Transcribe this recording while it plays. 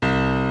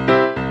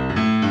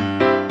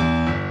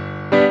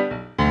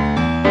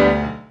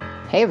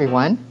Hey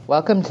everyone,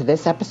 welcome to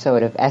this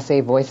episode of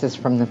Essay Voices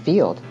from the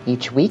Field.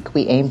 Each week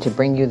we aim to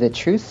bring you the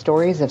true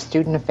stories of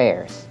student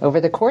affairs. Over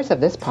the course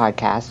of this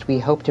podcast, we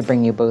hope to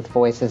bring you both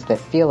voices that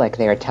feel like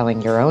they are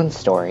telling your own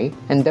story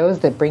and those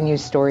that bring you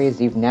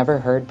stories you've never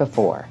heard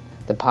before.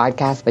 The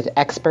podcast with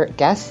expert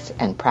guests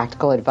and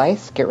practical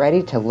advice. Get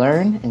ready to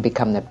learn and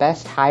become the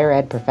best higher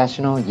ed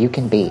professional you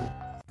can be.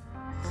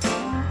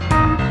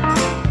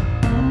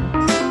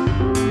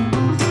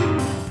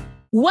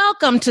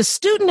 Welcome to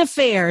Student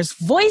Affairs,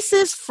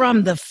 Voices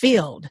from the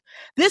Field.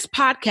 This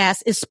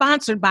podcast is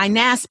sponsored by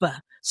NASPA,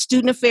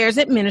 Student Affairs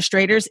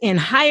Administrators in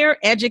Higher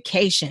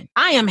Education.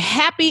 I am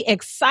happy,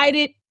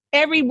 excited,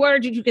 every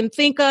word you can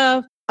think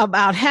of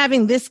about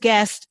having this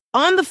guest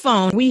on the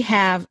phone. We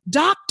have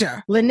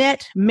Dr.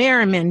 Lynette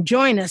Merriman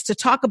join us to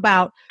talk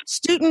about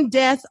student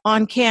death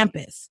on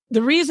campus.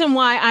 The reason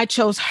why I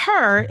chose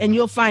her, and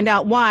you'll find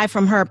out why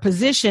from her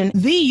position,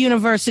 the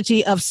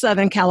University of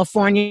Southern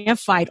California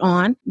Fight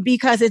On,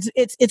 because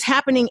it's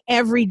happening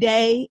every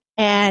day.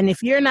 And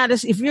if you're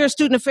a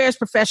student affairs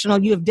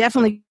professional, you have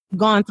definitely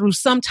gone through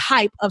some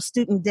type of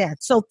student death.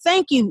 So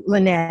thank you,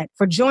 Lynette,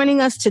 for joining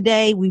us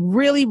today. We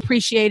really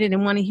appreciate it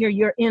and want to hear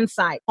your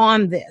insight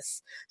on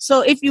this.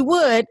 So if you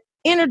would,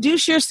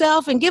 introduce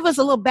yourself and give us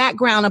a little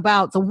background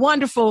about the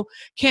wonderful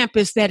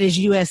campus that is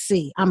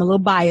USC. I'm a little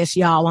biased,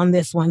 y'all, on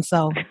this one,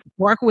 so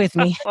work with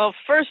me. Well,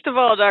 first of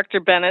all,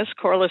 Dr. Bennett,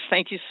 Corliss,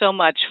 thank you so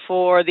much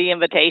for the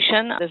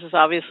invitation. This is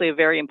obviously a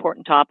very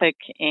important topic,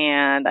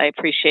 and I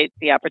appreciate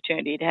the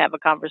opportunity to have a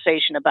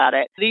conversation about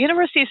it. The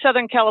University of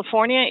Southern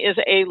California is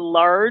a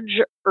large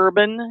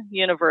urban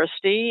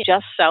university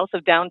just south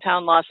of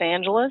downtown Los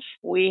Angeles.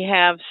 We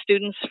have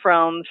students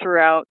from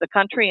throughout the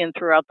country and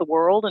throughout the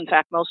world. In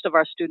fact, most of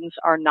our students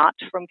are not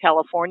from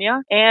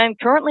California. And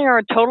currently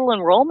our total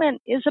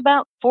enrollment is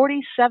about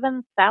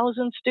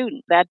 47,000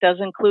 students. That does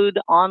include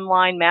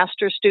online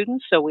master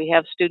students. So we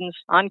have students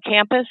on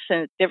campus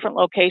at different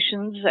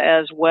locations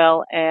as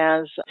well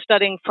as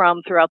studying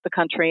from throughout the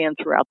country and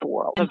throughout the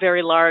world. A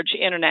very large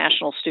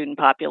international student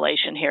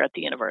population here at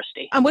the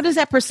university. And what is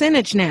that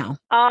percentage now?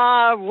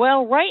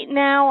 Well, right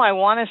now, I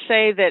want to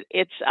say that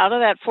it's out of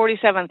that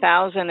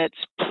 47,000, it's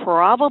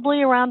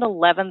probably around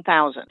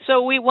 11,000.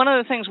 So one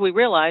of the things we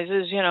realize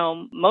is,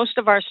 most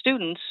of our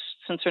students,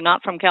 since they're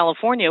not from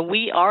California,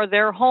 we are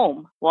their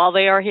home while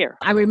they are here.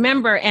 I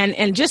remember,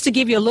 and just to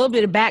give you a little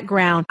bit of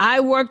background, I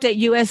worked at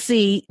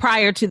USC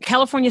prior to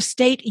California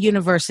State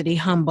University,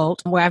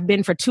 Humboldt, where I've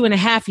been for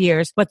 2.5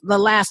 years. But the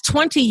last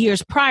 20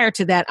 years prior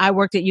to that, I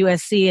worked at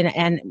USC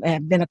and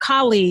have been a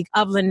colleague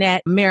of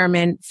Lynette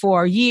Merriman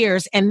for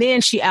years. And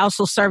then she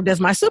also served as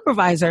my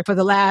supervisor for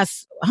the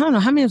last, I don't know,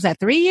 how many was that?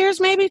 3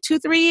 years, maybe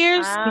 2-3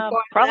 years?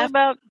 Probably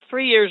about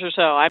 3 years or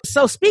so.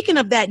 So speaking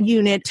of that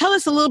unit, tell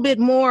us a little bit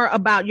more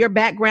about your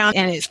background,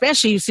 and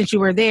especially since you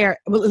were there.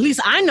 Well, at least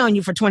I've known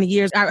you for 20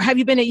 years. Have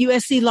you been at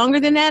USC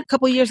longer than that? A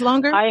couple of years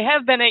longer? I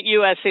have been at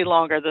USC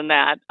longer than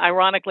that.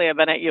 Ironically, I've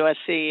been at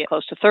USC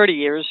close to 30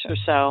 years or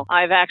so.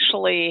 I've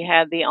actually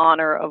had the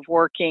honor of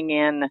working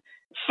in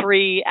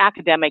 3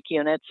 academic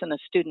units in a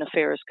student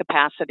affairs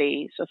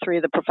capacity. So 3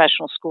 of the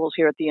professional schools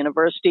here at the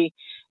university,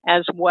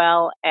 as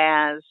well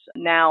as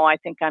now I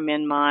think I'm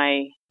in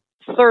my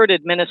 3rd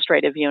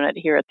administrative unit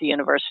here at the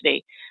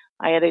university.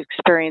 I had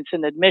experience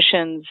in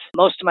admissions.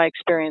 Most of my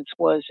experience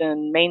was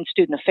in main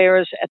student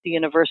affairs at the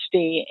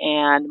university.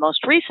 And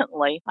most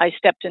recently, I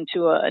stepped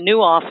into a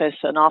new office,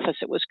 an office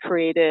that was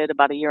created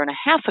about 1.5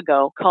 years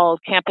ago called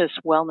Campus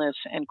Wellness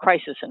and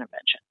Crisis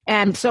Intervention.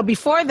 And so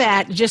before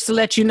that, just to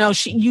let you know,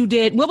 you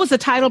did, what was the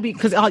title?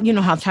 Because you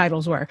know how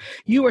titles were.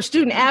 You were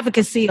student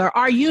advocacy, or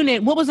our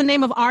unit. What was the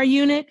name of our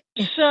unit?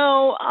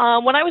 So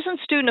when I was in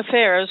student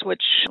affairs,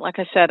 which, like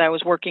I said, I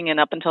was working in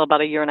up until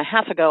about 1.5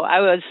 years ago, I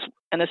was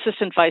an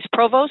assistant vice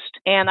provost,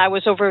 and I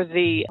was over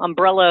the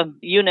umbrella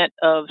unit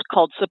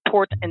called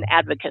support and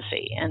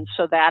advocacy. And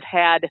so that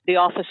had the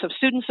Office of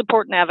Student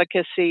Support and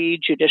Advocacy,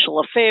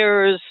 Judicial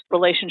Affairs,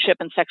 Relationship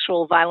and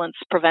Sexual Violence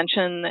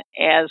Prevention,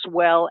 as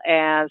well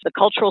as the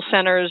cultural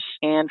centers,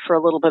 and for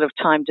a little bit of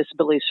time,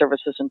 disability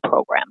services and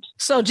programs.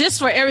 So just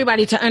for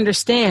everybody to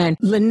understand,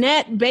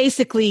 Lynette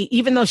basically,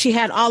 even though she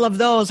had all of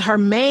those, her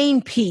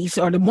main piece,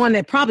 or the one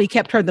that probably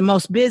kept her the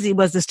most busy,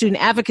 was the student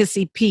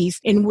advocacy piece,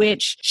 in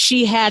which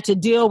she had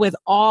to deal with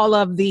all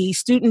of the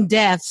student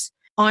deaths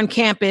on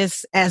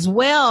campus as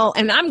well.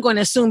 And I'm going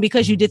to assume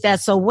because you did that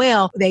so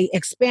well, they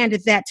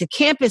expanded that to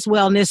campus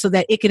wellness so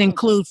that it could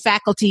include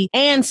faculty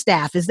and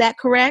staff. Is that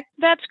correct?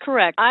 That's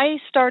correct. I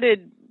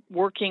started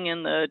working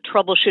in the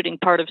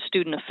troubleshooting part of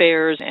student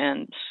affairs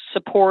and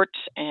support,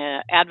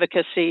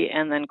 advocacy,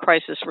 and then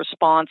crisis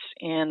response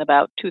in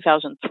about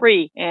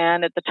 2003.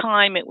 And at the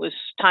time, it was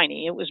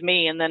tiny. It was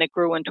me, and then it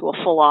grew into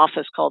a full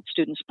office called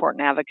Student Support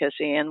and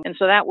Advocacy. And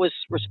so that was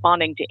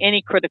responding to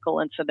any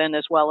critical incident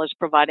as well as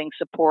providing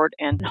support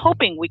and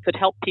hoping we could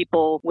help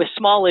people with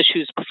small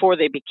issues before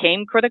they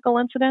became critical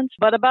incidents.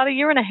 But about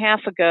 1.5 years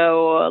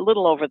ago, a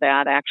little over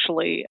that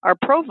actually, our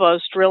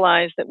provost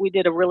realized that we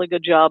did a really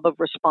good job of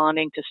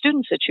responding to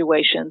student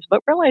situations,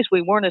 but realized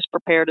we weren't as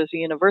prepared as a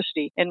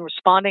university in in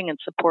responding and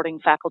supporting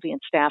faculty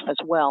and staff as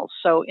well.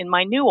 So in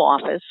my new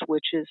office,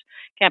 which is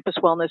Campus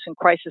Wellness and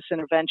Crisis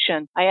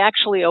Intervention, I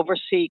actually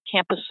oversee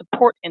campus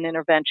support and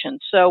intervention.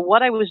 So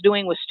what I was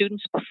doing with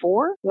students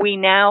before, we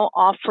now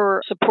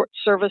offer support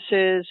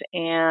services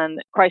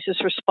and crisis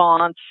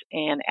response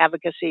and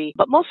advocacy,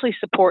 but mostly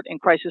support and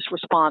crisis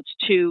response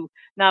to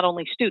not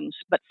only students,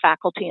 but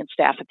faculty and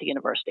staff at the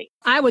university.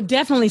 I would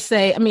definitely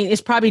say,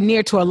 it's probably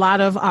near to a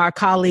lot of our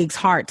colleagues'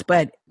 hearts,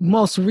 but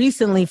most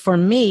recently for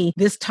me,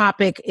 this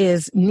topic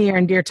is near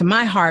and dear to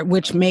my heart,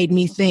 which made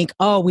me think,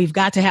 we've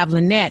got to have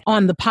Lynette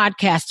on the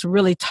podcast to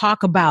really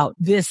talk about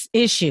this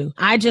issue.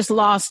 I just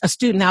lost a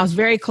student I was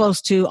very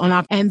close to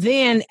and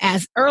then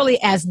as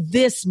early as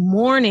this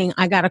morning,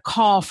 I got a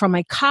call from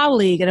a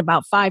colleague at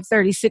about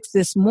 5:36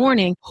 this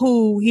morning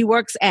he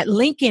works at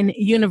Lincoln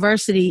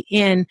University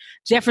in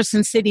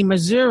Jefferson City,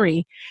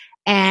 Missouri.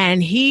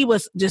 And he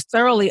was just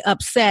thoroughly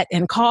upset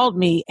and called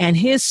me, and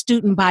his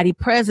student body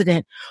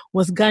president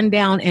was gunned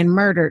down and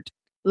murdered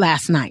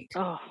last night.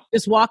 Oh.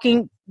 Just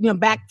walking,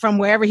 back from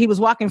wherever he was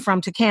walking from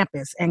to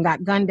campus and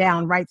got gunned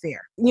down right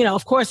there.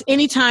 Of course,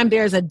 anytime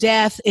there's a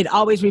death, it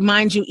always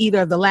reminds you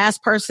either of the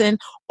last person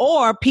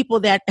or people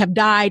that have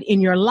died in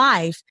your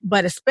life.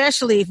 But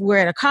especially if we're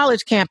at a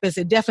college campus,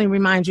 it definitely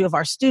reminds you of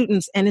our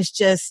students. And it's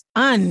just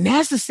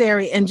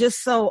unnecessary and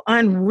just so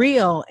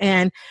unreal.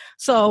 And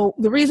so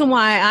the reason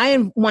why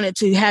I wanted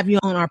to have you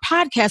on our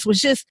podcast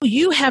was just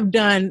you have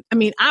done,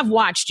 I've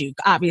watched you,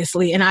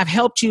 obviously, and I've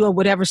helped you or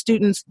whatever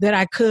students that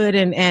I could.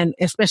 And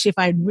especially if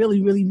I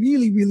really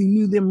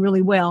knew them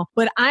really well.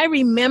 But I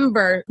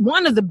remember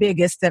one of the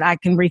biggest that I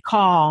can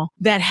recall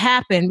that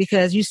happened,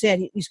 because you said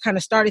you kind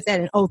of started that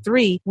in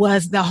 2003,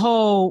 was the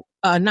whole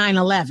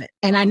 9/11.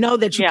 And I know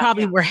that you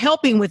probably were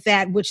helping with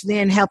that, which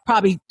then helped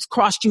probably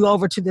crossed you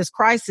over to this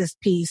crisis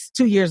piece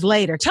 2 years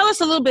later. Tell us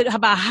a little bit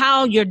about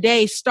how your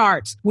day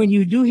starts when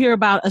you do hear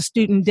about a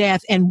student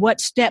death, and what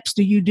steps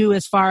do you do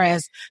as far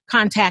as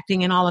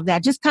contacting and all of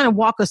that? Just kind of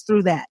walk us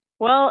through that.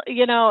 Well,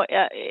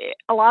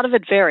 a lot of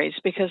it varies,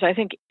 because I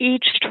think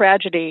each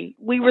tragedy,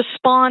 we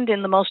respond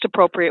in the most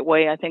appropriate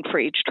way, I think, for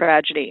each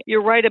tragedy.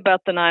 You're right about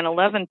the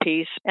 9/11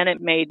 piece, and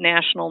it made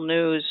national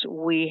news.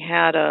 We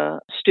had a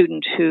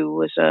student who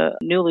was a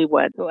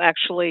newlywed who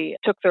actually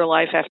took their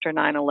life after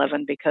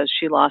 9/11 because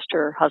she lost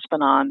her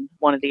husband on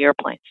one of the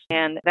airplanes.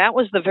 And that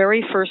was the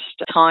very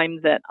first time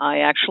that I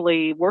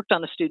actually worked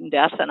on a student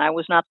death, and I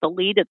was not the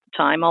lead at the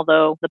time,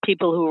 although the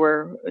people who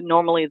were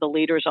normally the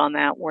leaders on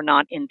that were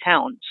not in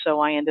town. So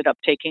I ended up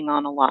taking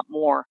on a lot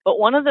more. But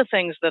one of the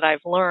things that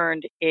I've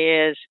learned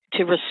is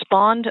to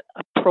respond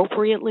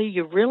appropriately,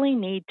 you really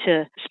need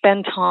to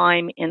spend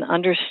time in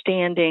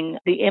understanding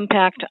the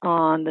impact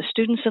on the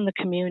students in the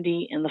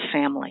community and the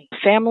family.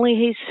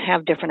 Families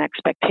have different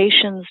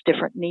expectations,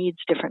 different needs,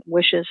 different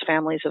wishes,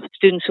 families of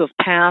students who have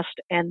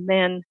passed, and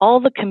then all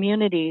the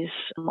communities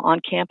on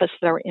campus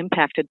that are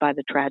impacted by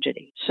the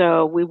tragedy.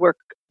 So we work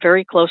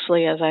very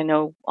closely, as I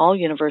know all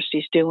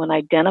universities do, in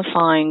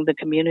identifying the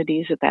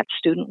communities that that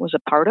student was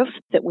a part of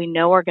that we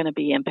know are going to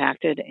be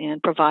impacted,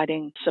 and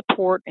providing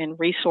support and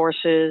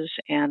resources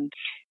and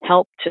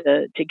help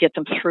to get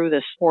them through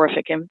this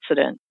horrific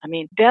incident.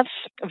 Deaths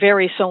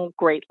vary so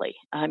greatly.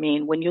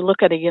 When you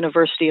look at a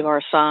university of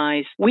our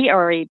size, we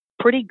are a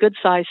pretty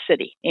good-sized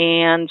city,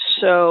 and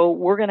so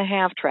we're going to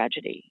have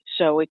tragedy.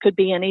 So it could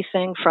be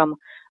anything from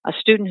a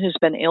student who's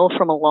been ill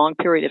from a long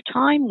period of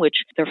time,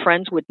 which their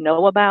friends would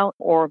know about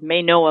or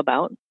may know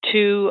about,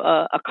 to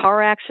a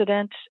car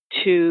accident,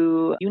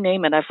 to you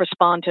name it. I've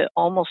responded to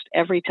almost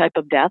every type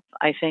of death,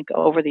 I think,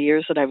 over the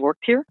years that I've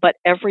worked here. But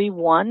every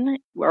one,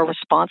 our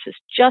response is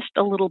just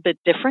a little bit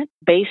different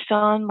based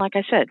on, like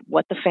I said,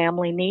 what the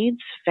family needs,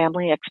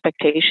 family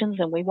expectations,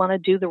 and we want to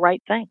do the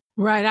right thing.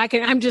 Right.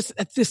 I'm just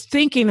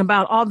thinking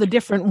about all the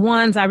different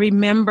ones. I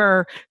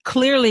remember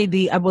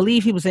clearly I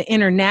believe he was an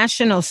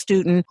international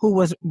student who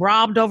was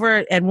robbed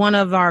over at one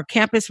of our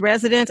campus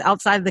residents,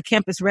 outside of the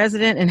campus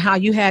resident, and how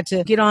you had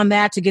to get on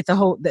that to get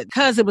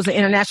because it was an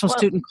international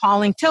student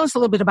calling. Tell us a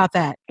little bit about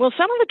that. Well,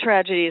 some of the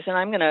tragedies, and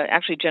I'm going to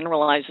actually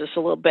generalize this a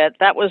little bit,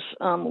 that was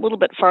a little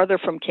bit farther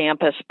from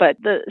campus, but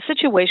the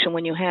situation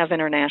when you have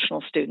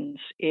international students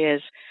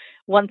is,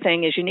 one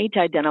thing is you need to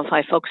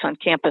identify folks on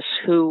campus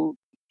who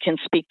can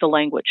speak the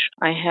language.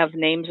 I have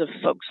names of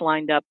folks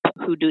lined up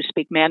who do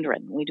speak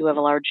Mandarin. We do have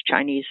a large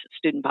Chinese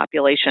student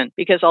population,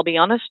 because I'll be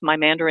honest, my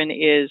Mandarin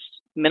is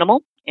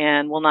minimal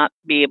and will not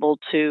be able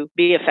to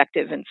be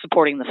effective in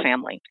supporting the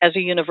family. As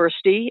a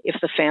university, if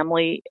the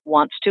family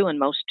wants to, and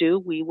most do,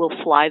 we will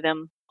fly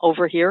them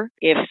over here.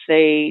 If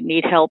they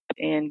need help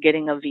in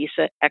getting a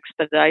visa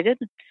expedited,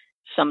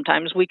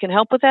 sometimes we can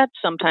help with that,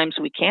 sometimes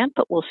we can't,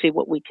 but we'll see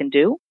what we can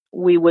do.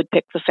 We would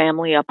pick the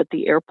family up at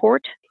the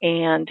airport,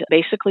 and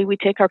basically we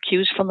take our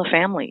cues from the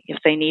family. If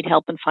they need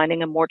help in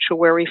finding a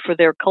mortuary for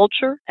their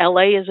culture,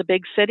 LA is a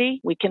big city,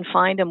 we can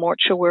find a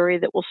mortuary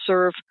that will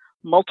serve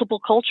multiple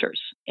cultures.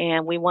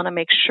 And we want to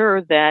make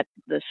sure that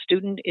the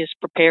student is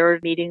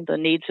prepared, meeting the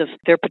needs of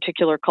their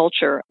particular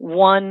culture.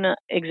 One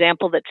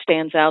example that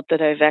stands out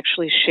that I've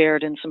actually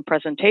shared in some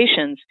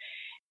presentations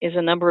is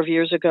a number of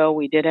years ago,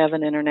 we did have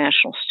an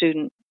international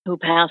student who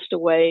passed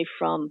away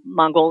from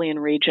Mongolian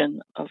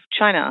region of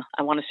China.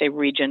 I want to say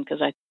region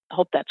because I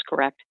hope that's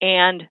correct.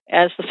 And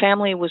as the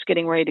family was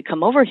getting ready to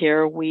come over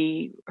here,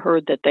 we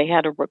heard that they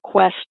had a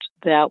request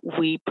that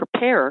we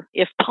prepare,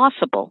 if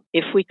possible,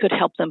 if we could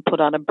help them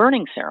put on a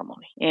burning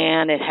ceremony.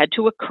 And it had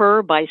to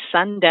occur by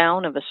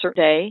sundown of a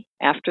certain day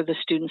after the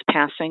student's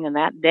passing, and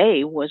that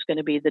day was going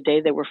to be the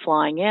day they were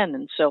flying in.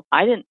 And so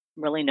I didn't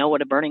really know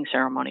what a burning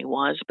ceremony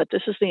was, but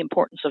this is the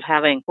importance of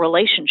having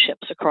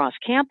relationships across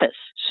campus.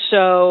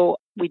 So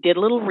we did a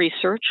little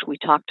research. We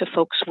talked to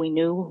folks we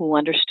knew who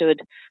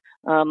understood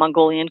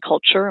Mongolian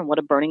culture and what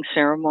a burning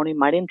ceremony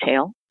might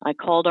entail. I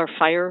called our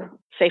fire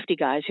safety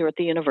guys here at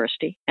the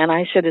university, and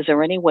I said, is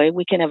there any way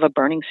we can have a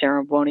burning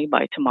ceremony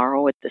by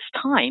tomorrow at this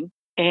time?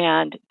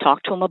 And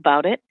talked to them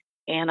about it.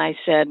 And I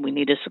said, we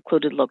need a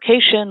secluded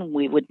location.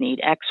 We would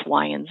need X,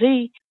 Y, and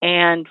Z.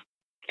 And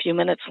a few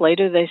minutes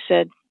later, they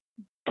said,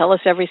 tell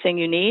us everything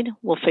you need.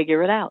 We'll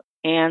figure it out.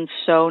 And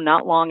so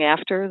not long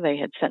after, they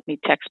had sent me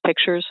text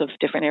pictures of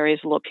different areas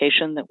of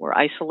location that were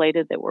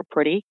isolated, that were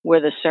pretty, where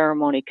the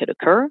ceremony could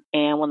occur.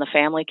 And when the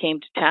family came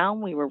to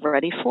town, we were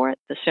ready for it.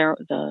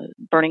 The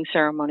burning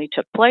ceremony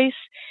took place.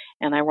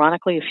 And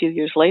ironically, a few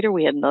years later,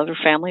 we had another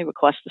family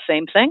request the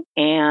same thing.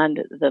 And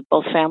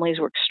both families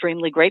were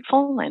extremely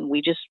grateful. And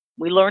we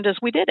learned as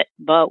we did it,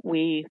 but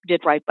we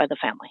did right by the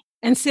family.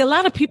 And see, a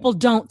lot of people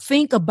don't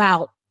think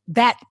about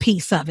that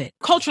piece of it.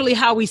 Culturally,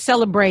 how we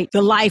celebrate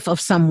the life of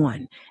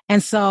someone.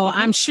 And so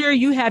I'm sure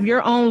you have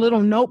your own little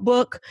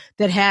notebook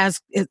that has,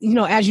 as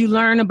you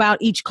learn about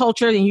each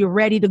culture and you're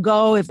ready to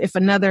go if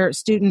another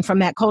student from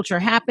that culture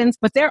happens.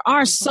 But there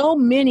are so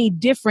many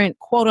different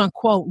quote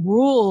unquote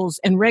rules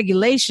and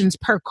regulations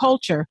per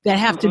culture that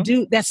have to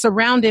do, that's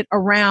surrounded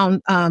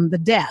around the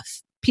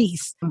death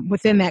piece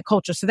within that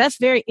culture. So that's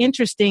very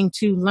interesting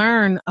to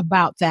learn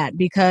about that,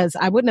 because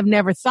I wouldn't have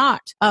never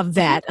thought of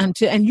that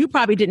until, and you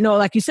probably didn't know,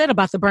 like you said,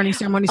 about the burning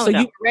ceremony. So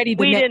you were ready to.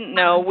 We didn't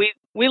know.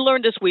 We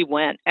learned as we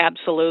went,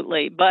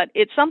 absolutely. But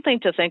it's something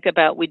to think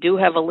about. We do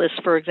have a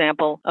list, for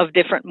example, of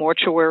different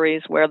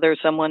mortuaries, whether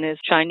someone is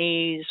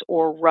Chinese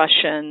or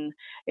Russian,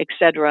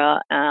 etc.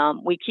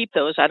 We keep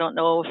those. I don't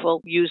know if we'll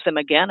use them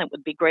again. It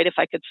would be great if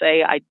I could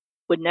say I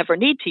would never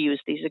need to use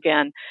these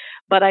again.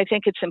 But I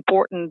think it's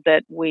important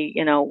that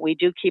we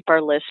do keep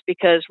our list,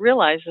 because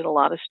realize that a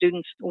lot of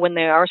students, when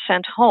they are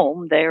sent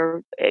home,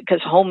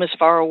 because home is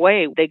far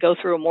away, they go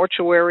through a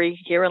mortuary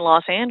here in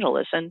Los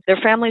Angeles and their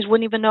families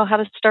wouldn't even know how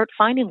to start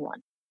finding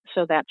one.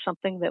 So that's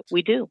something that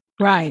we do.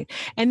 Right.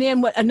 And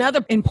then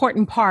another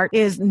important part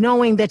is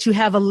knowing that you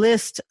have a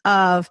list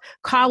of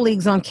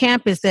colleagues on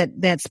campus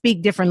that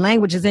speak different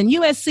languages. And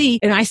USC,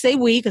 and I say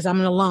we because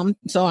I'm an alum,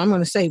 so I'm going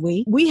to say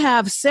we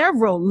have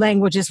several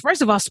languages,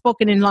 first of all,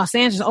 spoken in Los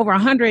Angeles, over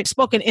 100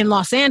 spoken in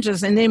Los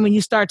Angeles. And then when you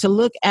start to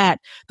look at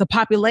the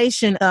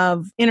population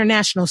of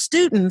international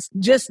students,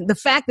 just the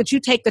fact that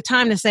you take the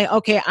time to say,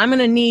 okay, I'm going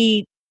to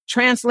need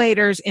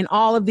translators in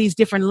all of these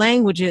different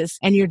languages,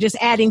 and you're just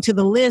adding to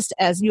the list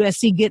as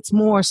USC gets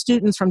more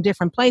students from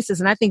different places.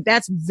 And I think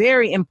that's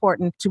very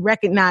important to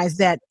recognize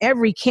that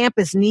every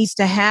campus needs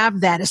to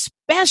have that,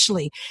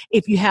 especially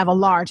if you have a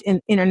large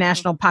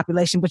international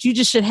population. But you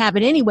just should have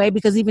it anyway,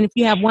 because even if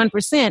you have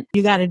 1%,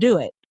 you got to do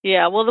it.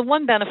 Yeah, well, the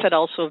one benefit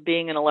also of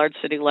being in a large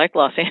city like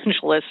Los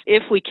Angeles,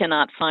 if we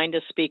cannot find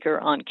a speaker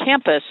on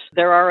campus,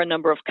 there are a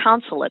number of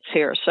consulates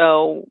here.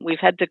 So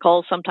we've had to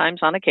call sometimes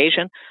on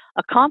occasion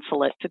a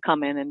consulate to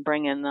come in and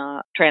bring in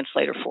a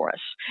translator for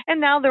us.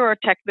 And now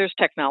there's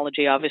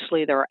technology,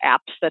 obviously. There are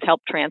apps that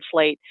help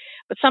translate,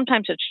 but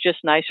sometimes it's just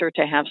nicer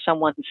to have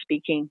someone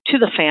speaking to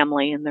the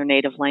family in their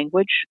native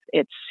language.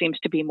 It seems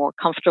to be more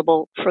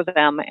comfortable for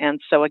them.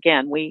 And so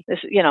again,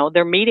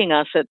 they're meeting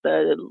us at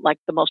the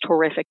most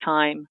horrific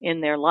time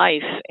in their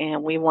life,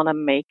 and we want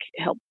to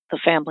help the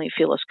family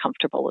feel as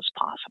comfortable as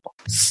possible.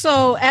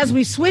 So as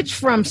we switch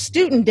from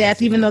student death,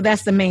 even though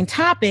that's the main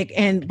topic,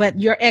 but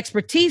your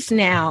expertise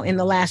now in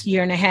the last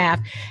year and a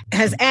half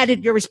has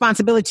added your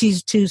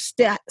responsibilities to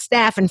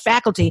staff and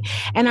faculty.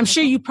 And I'm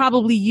sure you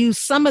probably use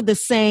some of the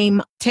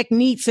same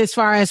techniques as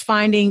far as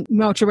finding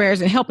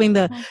mortuaries and helping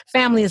the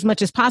family as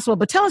much as possible.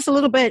 But tell us a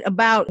little bit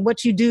about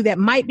what you do that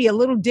might be a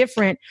little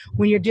different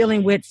when you're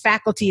dealing with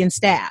faculty and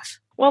staff.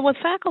 Well, with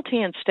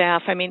faculty and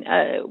staff,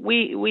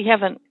 we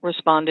haven't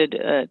responded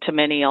to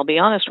many, I'll be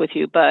honest with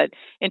you, but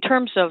in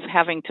terms of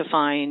having to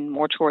find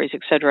mortuaries,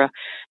 et cetera,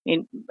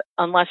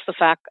 unless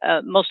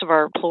most of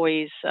our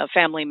employees,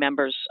 family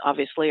members,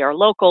 obviously are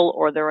local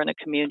or they're in a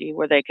community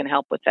where they can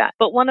help with that.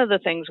 But one of the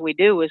things we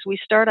do is we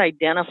start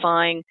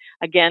identifying,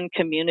 again,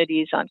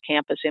 communities on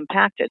campus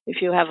impacted. If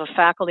you have a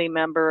faculty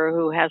member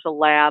who has a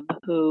lab,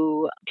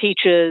 who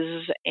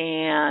teaches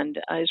and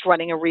is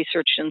running a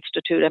research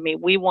institute,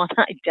 we want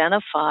to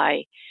identify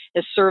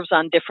serves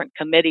on different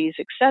committees,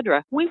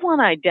 etc. We want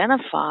to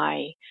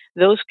identify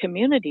those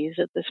communities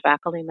that this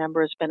faculty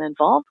member has been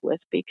involved with,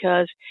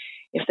 because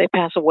if they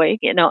pass away,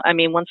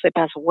 once they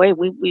pass away,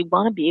 we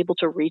want to be able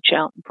to reach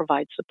out and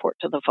provide support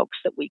to the folks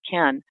that we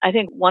can. I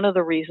think one of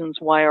the reasons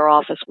why our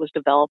office was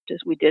developed is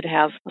we did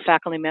have a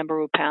faculty member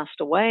who passed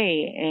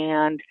away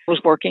and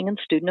was working in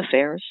student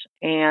affairs.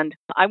 And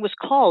I was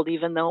called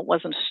even though it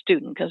wasn't a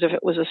student, because if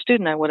it was a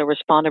student, I would have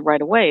responded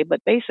right away. But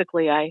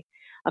basically, a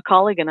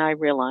colleague and I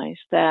realized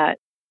that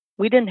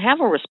we didn't have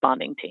a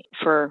responding team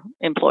for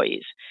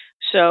employees.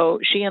 So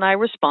she and I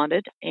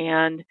responded,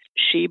 and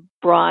she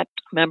brought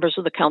members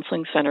of the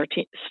counseling center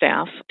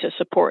staff to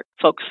support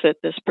folks that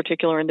this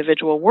particular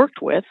individual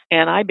worked with.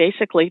 And I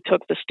basically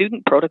took the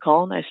student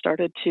protocol and I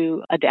started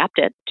to adapt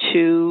it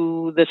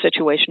to the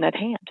situation at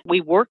hand.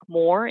 We work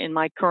more in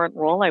my current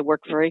role. I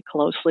work very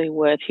closely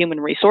with human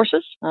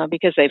resources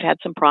because they've had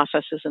some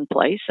processes in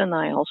place. And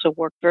I also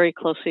work very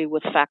closely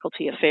with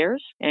faculty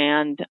affairs.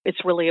 And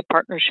it's really a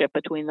partnership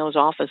between those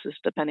offices,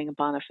 depending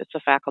upon if it's a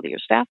faculty or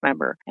staff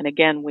member. And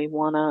again, we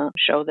want to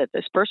show that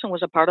this person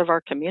was a part of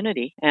our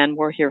community and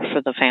we're here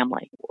for the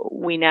family.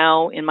 We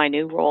now, in my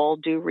new role,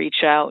 do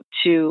reach out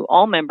to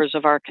all members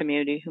of our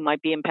community who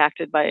might be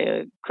impacted by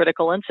a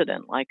critical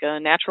incident, like a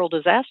natural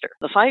disaster,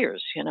 the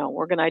fires.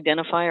 We're going to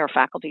identify our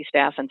faculty,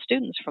 staff, and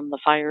students from the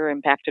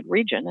fire-impacted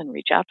region and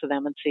reach out to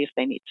them and see if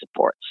they need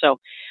support. So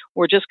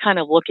we're just kind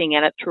of looking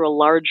at it through a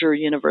larger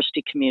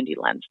university community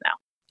lens now.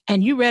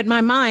 And you read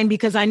my mind,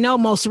 because I know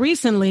most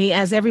recently,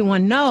 as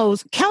everyone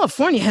knows,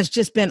 California has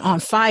just been on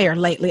fire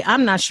lately.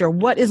 I'm not sure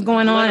what is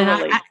going on.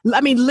 Literally. And I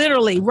mean,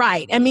 literally,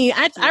 right. I mean,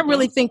 I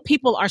really think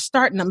people are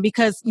starting them,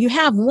 because you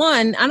have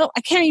one,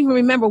 I can't even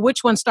remember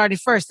which one started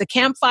first. The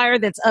campfire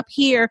that's up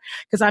here,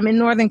 because I'm in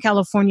Northern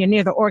California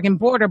near the Oregon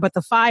border, but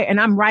the fire, and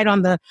I'm right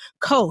on the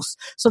coast.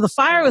 So the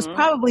fire was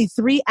probably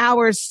 3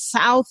 hours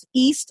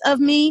southeast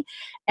of me.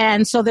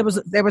 And so there was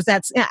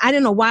that, I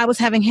didn't know why I was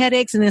having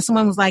headaches. And then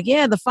someone was like,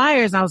 yeah, the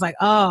fires. And I was like,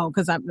 oh,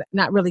 because I'm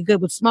not really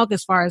good with smoke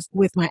as far as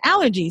with my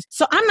allergies.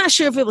 So I'm not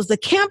sure if it was the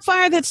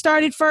campfire that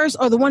started first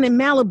or the one in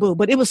Malibu,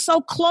 but it was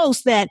so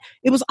close that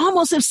it was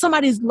almost if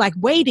somebody's like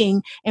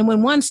waiting. And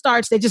when one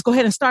starts, they just go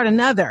ahead and start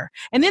another.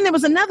 And then there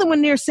was another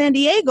one near San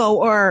Diego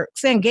or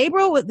San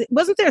Gabriel.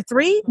 Wasn't there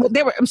 3?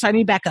 I'm sorry, let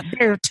me back up.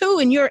 There were 2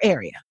 in your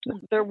area.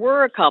 There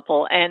were a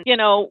couple. And,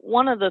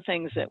 one of the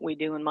things that we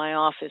do in my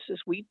office is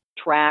we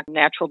track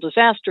natural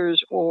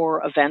disasters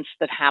or events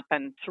that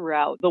happen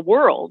throughout the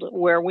world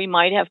where we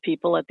might have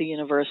people at the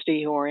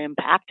university who are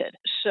impacted.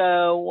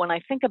 So when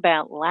I think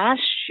about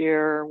last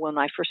year, when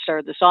I first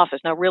started this office,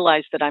 now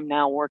realize that I'm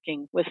now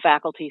working with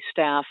faculty,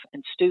 staff,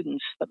 and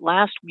students, but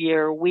last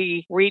year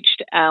we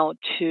reached out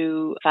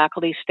to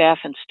faculty, staff,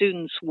 and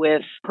students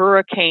with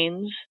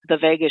hurricanes, the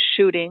Vegas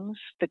shootings,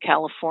 the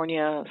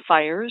California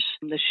fires,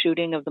 the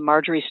shooting of the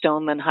Marjorie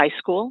Stoneman High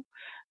School,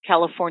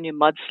 California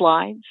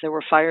mudslides. There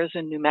were fires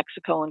in New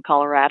Mexico and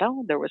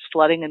Colorado. There was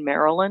flooding in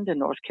Maryland and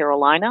North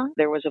Carolina.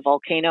 There was a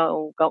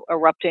volcano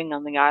erupting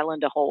on the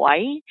island of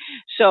Hawaii.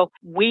 So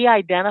we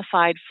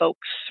identified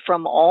folks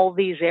from all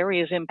these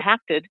areas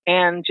impacted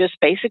and just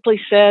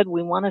basically said,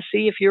 we want to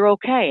see if you're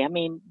okay. I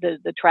mean,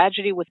 the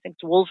tragedy with the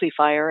Woolsey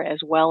fire as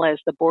well as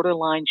the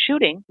borderline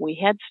shooting, we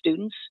had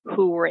students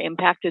who were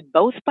impacted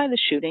both by the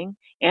shooting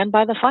and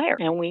by the fire.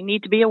 And we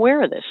need to be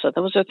aware of this. So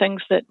those are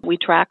things that we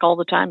track all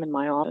the time in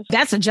my office.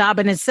 That's a job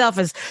in itself.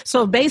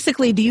 So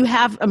basically, do you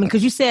have,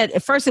 because you said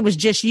at first it was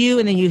just you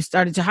and then you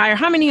started to hire.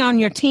 How many on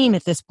your team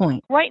at this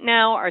point? Right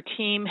now, our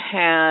team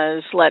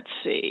has,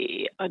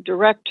 a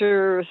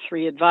director,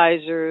 3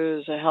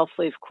 advisors, a health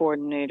leave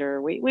coordinator.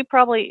 We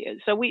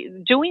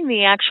doing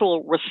the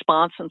actual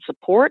response and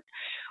support,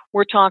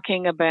 we're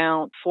talking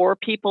about 4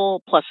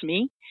 people plus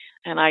me.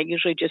 And I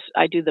usually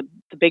I do the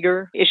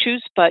bigger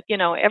issues, but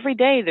every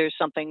day there's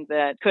something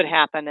that could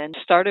happen. And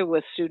started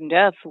with student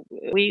death.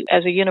 We,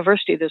 as a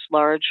university this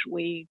large,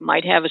 we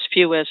might have as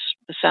few as,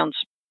 it sounds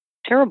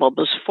terrible,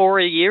 but 4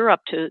 a year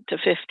up to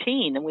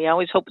 15. And we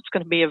always hope it's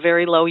going to be a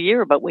very low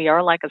year, but we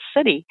are like a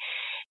city.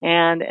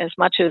 And as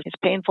much as it's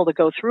painful to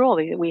go through all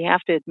these, we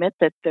have to admit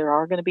that there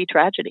are going to be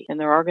tragedy and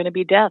there are going to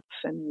be deaths.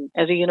 And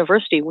as a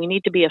university, we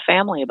need to be a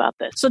family about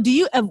this. So do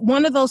you,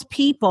 one of those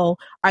people,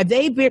 are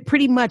they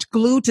pretty much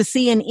glued to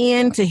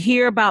CNN to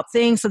hear about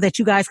things so that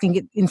you guys can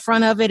get in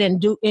front of it and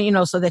do,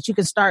 so that you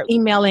can start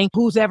emailing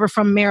who's ever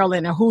from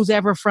Maryland or who's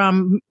ever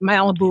from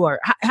Malibu?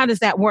 Or how does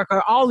that work?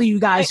 Or all of you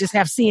guys just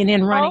have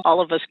CNN running? All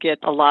of us get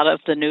a lot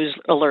of the news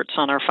alerts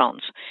on our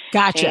phones.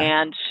 Gotcha.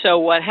 And so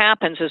what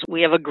happens is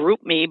we have a group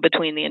me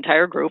between the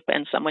entire group,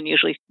 and someone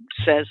usually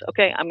says,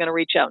 okay, I'm going to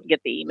reach out and get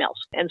the emails.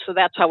 And so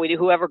that's how we do,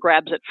 whoever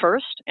grabs it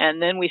first.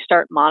 And then we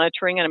start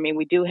monitoring it. I mean,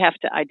 we do have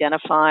to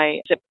identify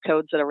zip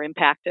codes that are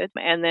impacted.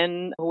 And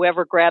then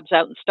whoever grabs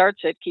out and starts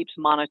it keeps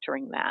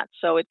monitoring that.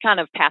 So it kind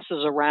of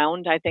passes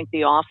around, I think,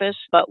 the office,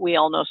 but we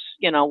all know,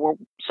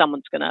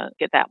 someone's going to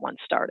get that one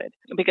started.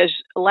 Because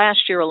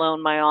last year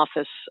alone, my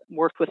office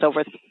worked with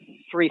over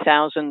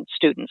 3,000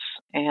 students,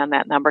 and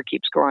that number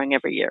keeps growing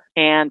every year.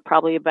 And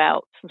probably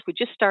about, since we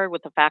just started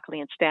with the faculty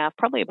and staff,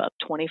 probably about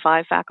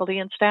 25 faculty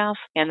and staff,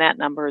 and that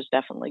number is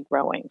definitely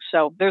growing.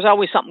 So there's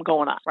always something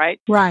going on, right?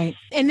 Right.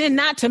 And then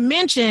not to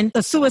mention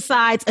the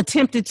suicides,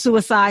 attempted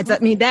suicides. I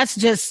mean, that's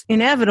just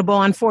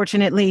inevitable,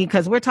 unfortunately,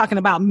 because we're talking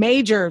about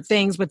major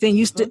things, but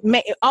then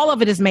all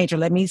of it is major.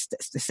 Let me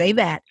say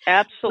that.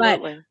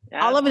 Absolutely.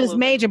 All of it is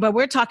major, but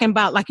we're talking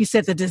about, like you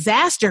said, the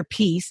disaster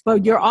piece,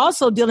 but you're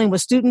also dealing with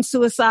student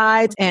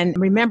suicides. And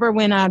remember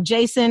when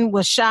Jason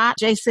was shot,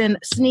 Jason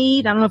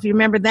Sneed? I don't know if you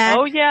remember that.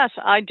 Oh, yes.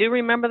 I do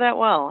remember that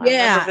well.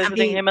 Yeah. I remember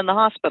visiting him in the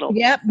hospital.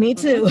 Yep, me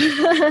too.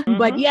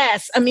 But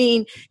yes, I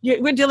mean,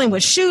 we're dealing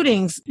with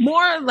shootings,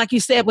 more like you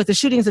said, with the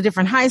shootings of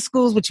different high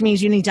schools, which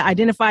means you need to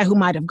identify who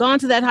might have gone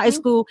to that high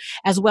school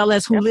as well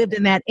as who lived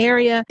in that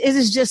area. It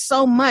is just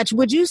so much.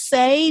 Would you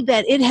say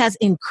that it has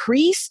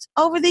increased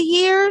over the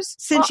years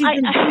since you've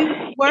been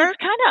doing work?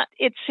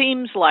 It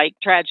seems like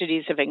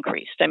tragedies have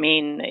increased. I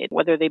mean,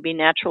 whether they be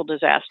natural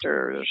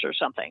disasters or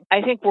something.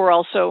 I think we're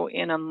also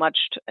in an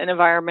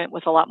environment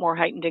with a lot more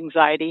heightened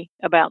anxiety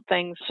about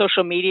things.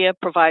 Social media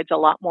provides a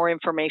lot more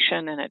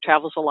information and it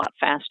travels a lot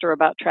faster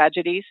about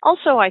tragedies.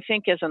 Also, I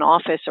think as an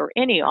office or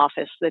any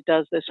office that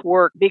does this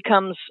work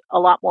becomes a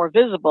lot more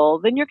visible,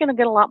 then you're going to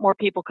get a lot more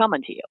people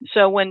coming to you.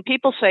 So when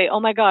people say, oh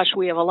my gosh,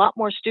 we have a lot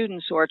more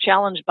students who are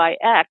challenged by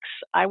X,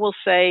 I will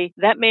say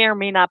that may or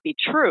may not be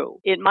true.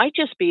 It might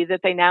just be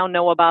that they now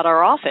know about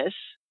our office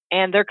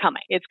and they're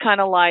coming. It's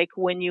kind of like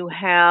when you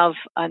have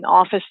an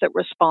office that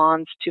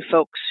responds to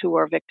folks who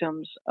are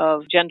victims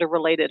of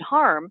gender-related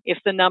harm. If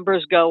the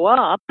numbers go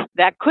up,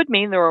 that could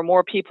mean there are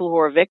more people who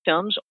are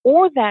victims,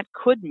 or that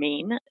could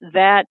mean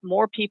that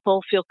more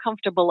people feel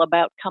comfortable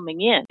about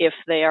coming in if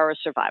they are a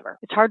survivor.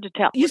 It's hard to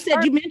tell. You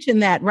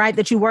mentioned that, right?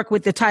 That you work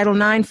with the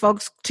Title IX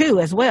folks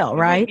too as well,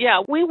 right?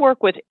 Yeah, we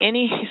work with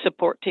any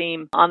support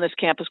team on this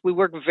campus. We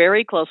work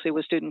very closely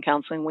with student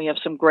counseling. We have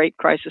some great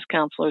crisis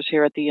counselors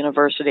here at the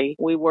university.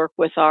 We work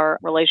with our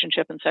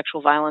relationship and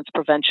sexual violence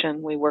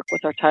prevention. We work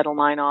with our Title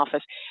IX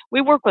office.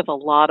 We work with a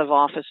lot of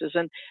offices.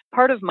 And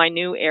part of my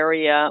new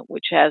area,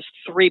 which has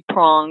 3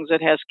 prongs,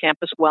 it has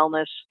campus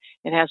wellness,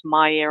 it has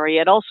my area,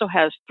 it also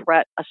has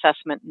threat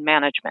assessment and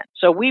management.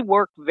 So we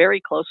work very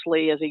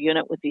closely as a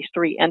unit with these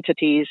 3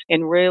 entities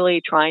in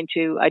really trying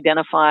to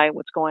identify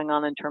what's going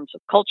on in terms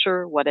of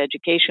culture, what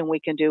education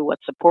we can do, what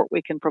support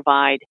we can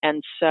provide.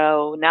 And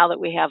so now that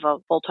we have a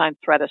full-time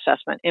threat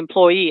assessment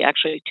employee,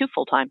 actually 2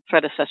 full-time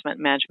threat assessment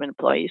management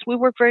employees, we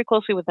work very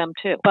closely with them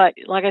too. But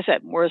like I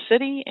said, we're a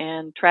city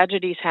and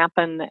tragedies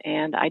happen,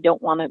 and I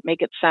don't want to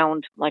make it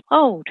sound like,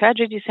 oh,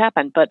 tragedies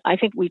happen, but I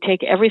think we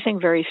take everything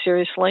very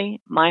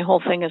seriously. My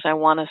whole thing is I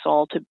want us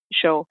all to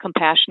show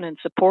compassion and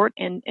support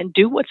and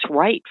do what's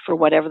right for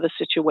whatever the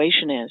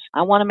situation is.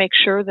 I want to make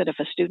sure that if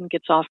a student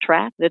gets off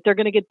track, that they're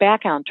going to get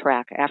back on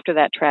track after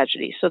that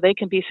tragedy so they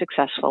can be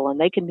successful and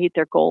they can meet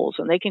their goals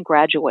and they can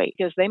graduate,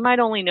 because they might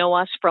only know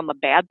us from a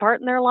bad part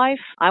in their life.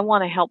 I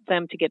want to help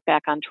them to get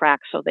back on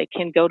track so they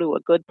can go to a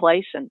good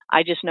place. And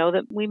I just know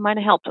that we might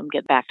help them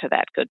get back to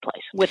that good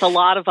place with a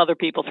lot of other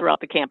people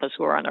throughout the campus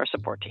who are on our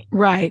support team.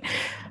 Right.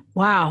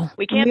 Wow.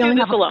 We can't do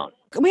this alone.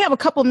 We have a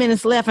couple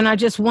minutes left, and I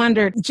just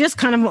wondered, just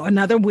kind of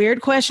another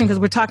weird question, because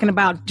we're talking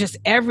about just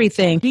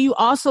everything. Do you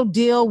also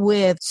deal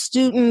with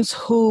students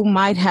who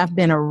might have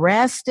been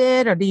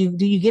arrested, or do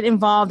you get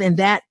involved in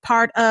that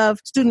part of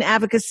student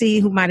advocacy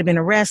who might have been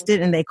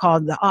arrested and they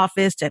called the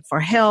office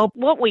for help?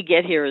 What we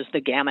get here is the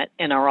gamut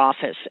in our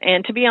office.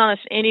 And to be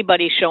honest,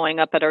 anybody showing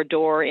up at our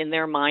door, in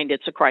their mind,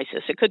 it's a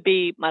crisis. It could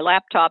be my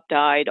laptop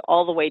died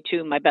all the way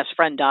to my best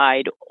friend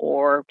died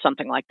or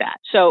something like that.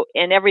 So,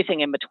 and everything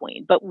in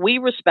between. But we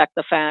respect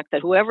the fact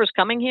that whoever's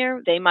coming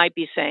here, they might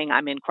be saying,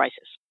 I'm in crisis.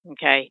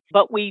 Okay.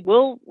 But we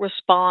will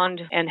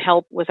respond and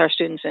help with our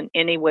students in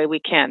any way we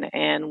can.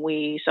 And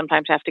we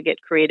sometimes have to get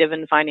creative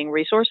in finding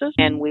resources,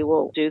 and we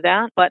will do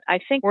that. But I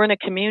think we're in a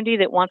community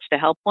that wants to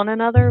help one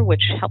another,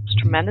 which helps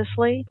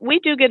tremendously. We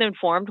do get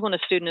informed when a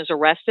student is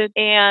arrested,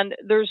 and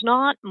there's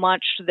not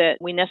much that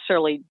we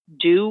necessarily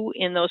do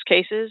in those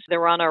cases.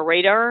 They're on our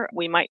radar.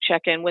 We might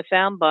check in with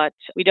them, but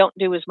we don't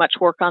do as much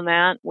work on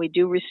that. We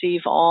do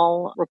receive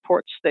all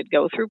reports that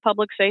go through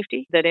public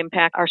safety that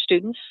impact our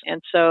students.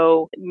 And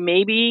so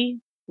maybe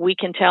we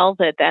can tell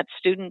that that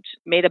student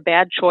made a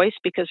bad choice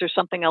because there's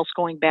something else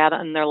going bad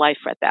in their life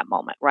at that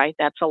moment, right?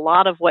 That's a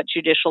lot of what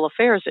judicial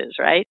affairs is,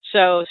 right?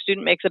 So a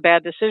student makes a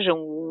bad decision.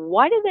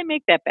 Why did they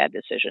make that bad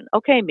decision?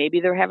 Okay, maybe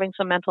they're having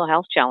some mental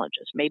health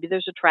challenges. Maybe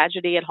there's a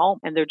tragedy at home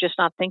and they're just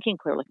not thinking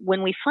clearly.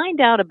 When we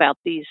find out about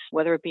these,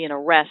 whether it be an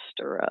arrest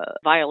or a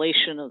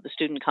violation of the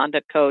student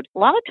conduct code, a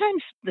lot of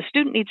times the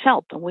student needs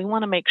help, and we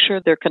want to make sure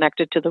they're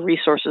connected to the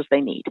resources they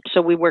need.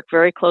 So we work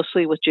very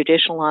closely with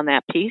judicial on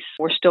that piece.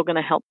 We're still going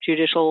to help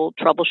judicial mental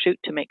troubleshoot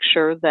to make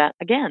sure that,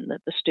 again, that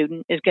the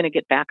student is going to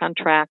get back on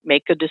track,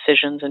 make good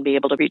decisions, and be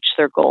able to reach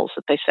their goals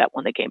that they set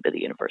when they came to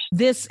the university.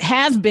 This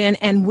has been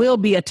and will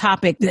be a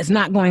topic that's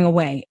not going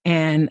away.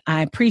 And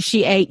I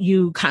appreciate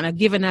you kind of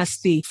giving us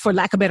the, for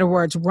lack of better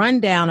words,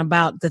 rundown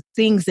about the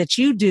things that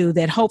you do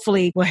that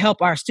hopefully will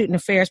help our student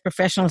affairs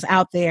professionals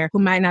out there who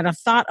might not have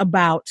thought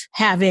about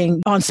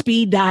having on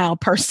speed dial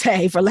per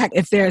se, for lack,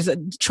 if there's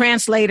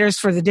translators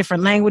for the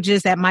different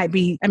languages that might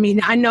be, I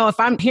mean, I know if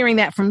I'm hearing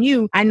that from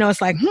you, I know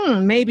it's like,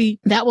 maybe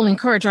that will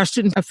encourage our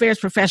student affairs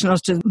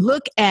professionals to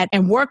look at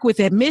and work with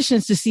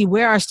admissions to see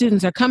where our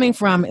students are coming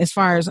from as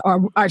far as,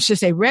 or I should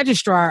say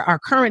registrar, our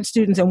current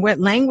students and what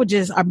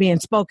languages are being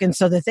spoken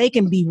so that they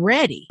can be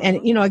ready. And,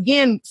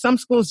 again, some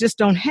schools just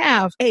don't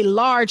have a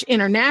large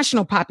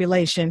international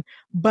population,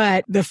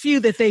 but the few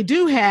that they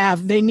do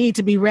have, they need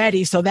to be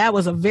ready. So that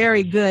was a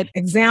very good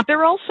example. There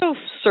are also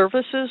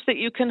services that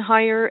you can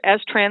hire as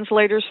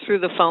translators through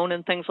the phone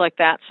and things like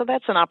that. So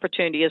that's an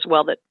opportunity as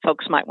well that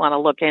folks might want to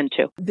look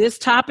into. This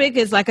topic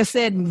is, like I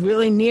said,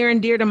 really near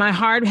and dear to my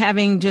heart,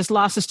 having just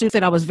lost a student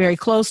that I was very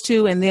close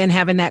to, and then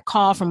having that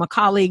call from a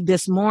colleague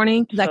this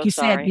morning. Like you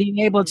said, being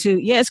able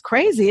to, it's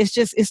crazy.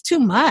 It's too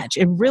much.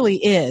 It really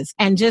is.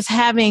 And just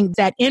having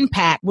that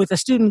impact with a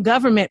student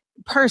government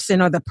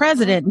person or the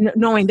president,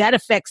 knowing that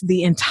affects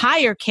the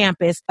entire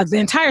campus, the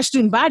entire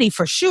student body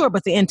for sure,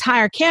 but the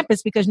entire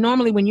campus, because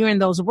normally when you're in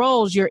those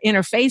roles, you're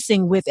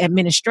interfacing with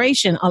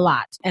administration a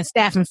lot and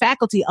staff and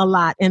faculty a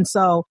lot. And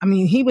so, I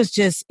mean, he was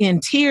just in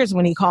tears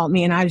when he called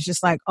me, and I was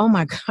just like, oh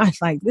my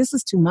gosh, like this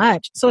is too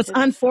much. So it's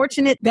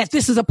unfortunate that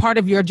this is a part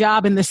of your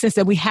job in the sense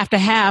that we have to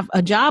have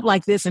a job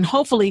like this, and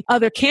hopefully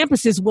other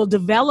campuses will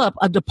develop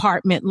a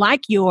department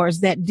like yours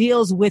that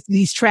deals with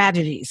these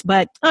tragedies.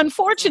 But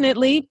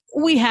unfortunately,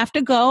 we have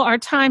to go. Our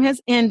time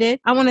has ended.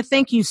 I want to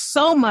thank you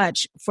so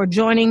much for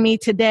joining me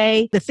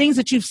today. The things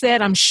that you've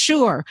said, I'm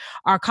sure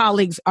our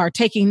colleagues are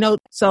taking note.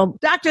 So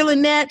Dr.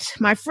 Lynette,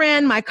 my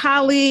friend, my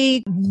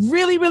colleague,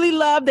 really, really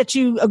love that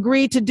you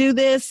agreed to do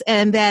this,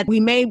 and that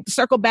we may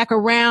circle back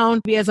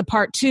around as a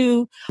part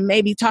 2,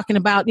 maybe talking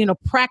about,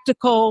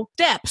 practical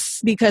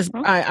steps, because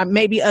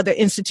maybe other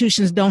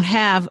institutions don't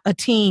have a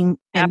team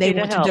and they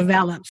want to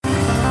develop.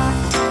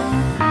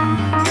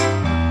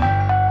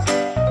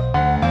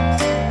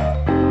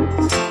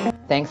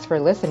 Thanks for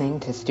listening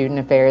to Student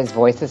Affairs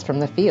Voices from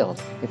the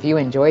Field. If you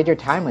enjoyed your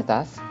time with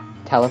us,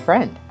 tell a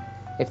friend.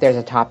 If there's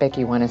a topic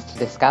you want us to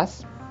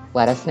discuss,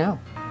 let us know.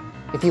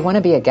 If you want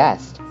to be a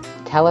guest,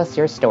 tell us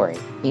your story.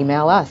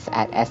 Email us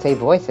at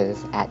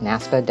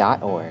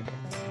savoices@naspa.org.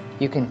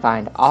 You can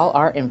find all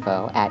our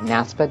info at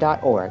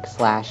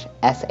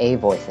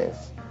naspa.org/savoices.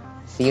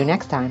 See you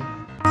next time.